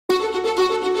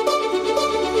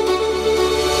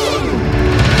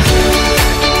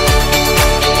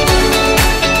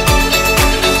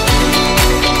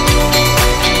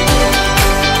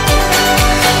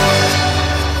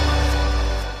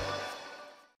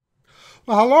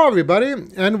Well, hello, everybody,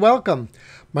 and welcome.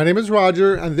 My name is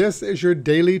Roger, and this is your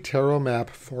daily tarot map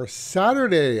for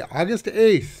Saturday, August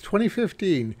 8th,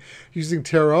 2015, using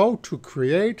tarot to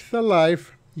create the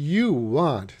life you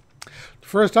want.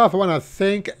 First off, I want to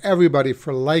thank everybody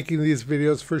for liking these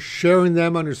videos, for sharing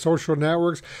them on your social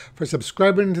networks, for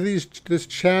subscribing to this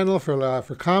channel,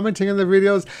 for commenting on the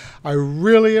videos. I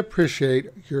really appreciate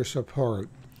your support.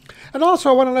 And also,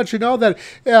 I want to let you know that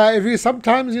if you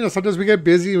sometimes we get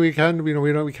busy, we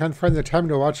can't find the time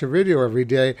to watch a video every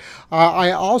day.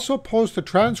 I also post a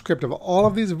transcript of all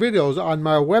of these videos on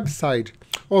my website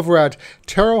over at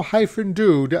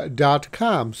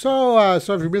tarot-dude.com. So if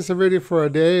you miss a video for a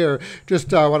day or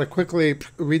just want to quickly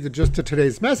read the gist of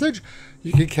today's message,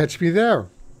 you can catch me there.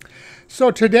 So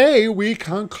today we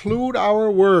conclude our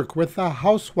work with the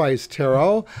Housewives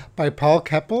Tarot by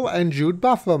Kepple and Jude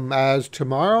Buffum, as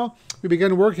tomorrow we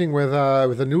begin working with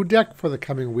a new deck for the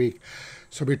coming week.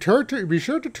 So be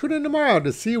sure to tune in tomorrow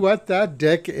to see what that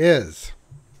deck is.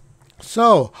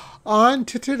 So on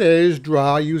to today's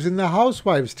draw using the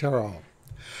Housewives Tarot.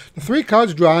 The three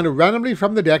cards drawn randomly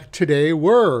from the deck today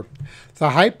were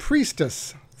the High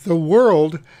Priestess, the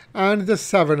World, and the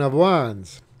Seven of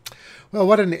Wands. Well,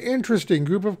 what an interesting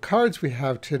group of cards we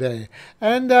have today.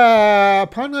 And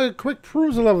upon a quick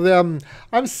perusal of them,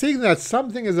 I'm seeing that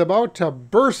something is about to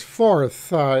burst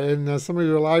forth in some of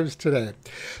your lives today.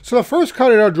 So the first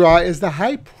card in our draw is the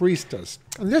High Priestess.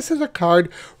 And this is a card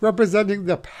representing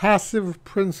the passive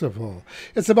principle.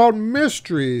 It's about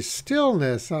mystery,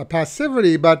 stillness,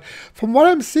 passivity, but from what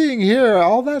I'm seeing here,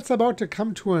 all that's about to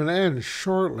come to an end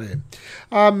shortly.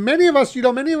 Many of us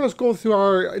go through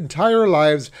our entire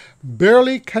lives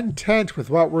barely content with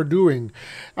what we're doing,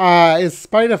 in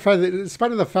spite of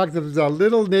the fact that there's a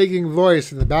little nagging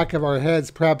voice in the back of our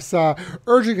heads, perhaps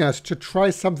urging us to try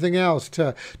something else,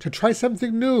 to try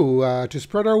something new, to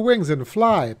spread our wings and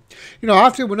fly.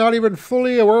 Often we're not even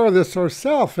fully aware of this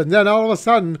ourselves, and then all of a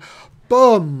sudden,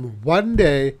 boom, one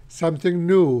day something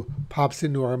new pops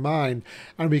into our mind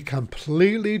and we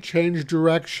completely change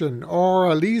direction,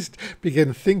 or at least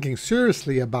begin thinking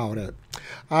seriously about it.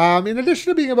 In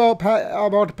addition to being about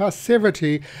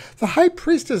passivity, the High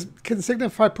Priestess can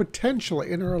signify potential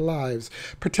in our lives,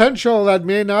 potential that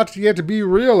may not yet be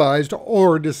realized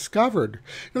or discovered.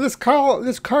 This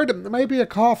card might be a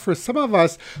call for some of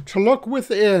us to look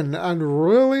within and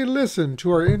really listen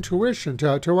to our intuition,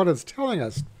 to what it's telling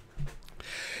us.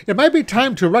 It might be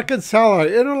time to reconcile our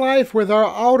inner life with our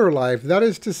outer life. That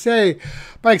is to say,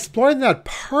 by exploring that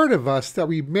part of us that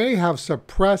we may have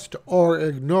suppressed or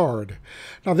ignored.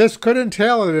 Now, this could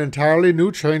entail an entirely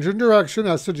new change in direction,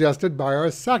 as suggested by our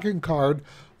second card,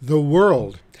 the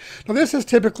World. Now, this is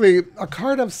typically a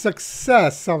card of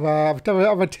success, of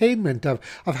attainment, of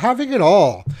having it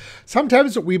all.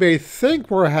 Sometimes we may think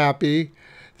we're happy,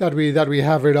 that we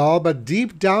have it all, but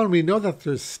deep down we know that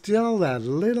there's still that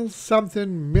little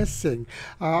something missing,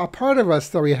 a part of us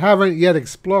that we haven't yet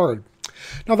explored.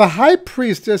 Now, the High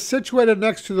Priestess, situated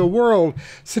next to the World,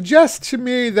 suggests to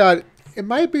me that it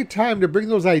might be time to bring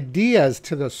those ideas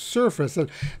to the surface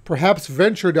and perhaps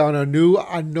venture down a new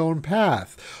unknown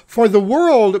path. For the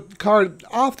World card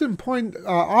often points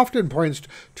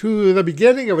to the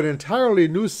beginning of an entirely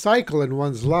new cycle in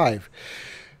one's life.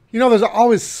 There's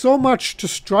always so much to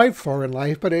strive for in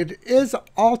life, but it is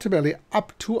ultimately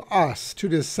up to us to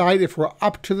decide if we're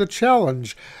up to the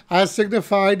challenge, as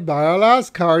signified by our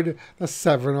last card, the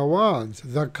Seven of Wands,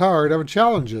 the card of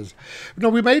challenges.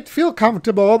 We might feel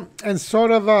comfortable and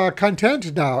sort of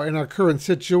content now in our current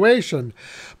situation,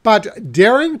 but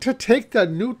daring to take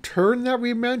that new turn that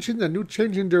we mentioned, the new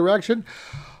change in direction,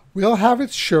 will have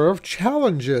its share of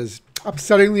challenges,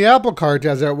 upsetting the apple cart,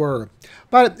 as it were.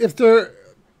 But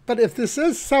if this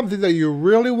is something that you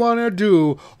really want to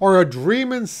do, or a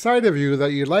dream inside of you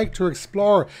that you'd like to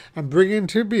explore and bring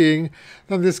into being,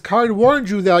 then this card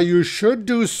warns you that you should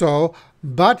do so,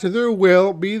 but there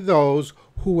will be those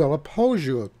who will oppose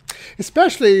you.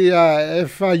 Especially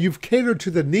if you've catered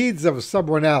to the needs of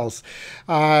someone else,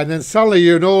 and then suddenly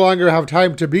you no longer have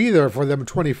time to be there for them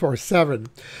 24/7.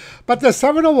 But the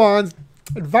Seven of Wands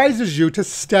advises you to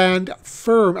stand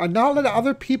firm and not let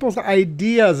other people's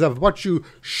ideas of what you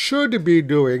should be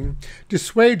doing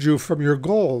dissuade you from your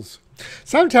goals.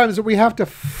 Sometimes we have to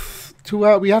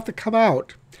come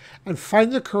out and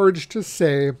find the courage to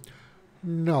say,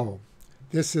 no,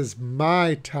 this is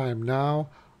my time now.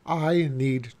 I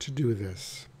need to do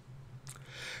this.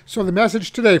 So the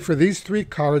message today for these three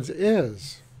cards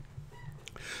is: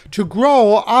 to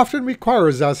grow often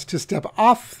requires us to step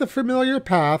off the familiar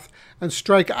path and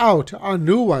strike out on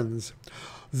new ones.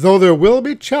 Though there will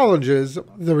be challenges,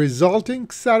 the resulting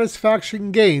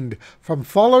satisfaction gained from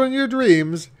following your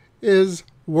dreams is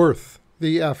worth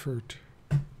the effort.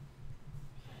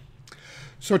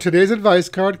 So today's advice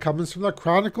card comes from the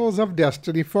Chronicles of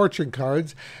Destiny fortune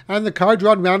cards, and the card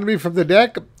drawn randomly from the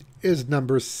deck is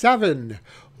number 7,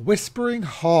 Whispering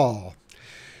Hall.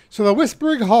 So the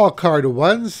Whispering Hall card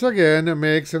once again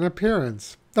makes an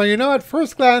appearance. Now, at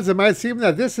first glance, it might seem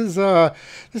that this is a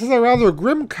rather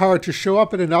grim card to show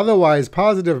up in an otherwise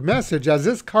positive message, as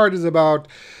this card is about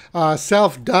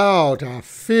self-doubt,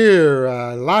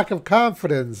 fear, lack of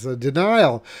confidence,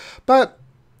 denial. But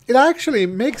it actually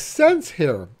makes sense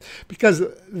here, because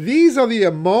these are the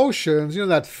emotions,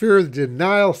 that fear,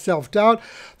 denial, self-doubt.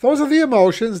 Those are the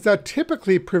emotions that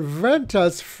typically prevent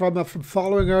us from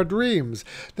following our dreams,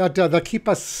 that keep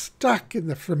us stuck in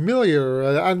the familiar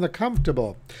and the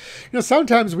comfortable.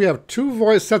 Sometimes we have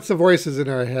two sets of voices in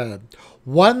our head.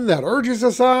 One that urges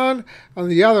us on,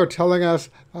 and the other telling us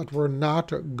that we're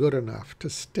not good enough to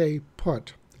stay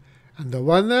put. And the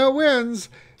one that wins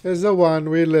is the one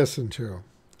we listen to.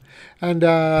 And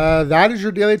that is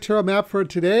your daily tarot map for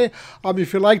today.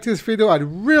 If you like this video, I'd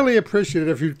really appreciate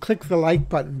it if you'd click the like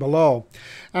button below.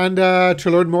 And to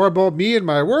learn more about me and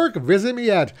my work, visit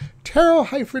me at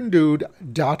tarot-dude.com.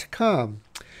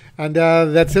 And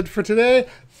that's it for today.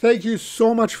 Thank you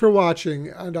so much for watching,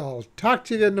 and I'll talk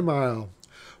to you again tomorrow.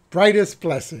 Brightest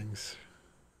blessings.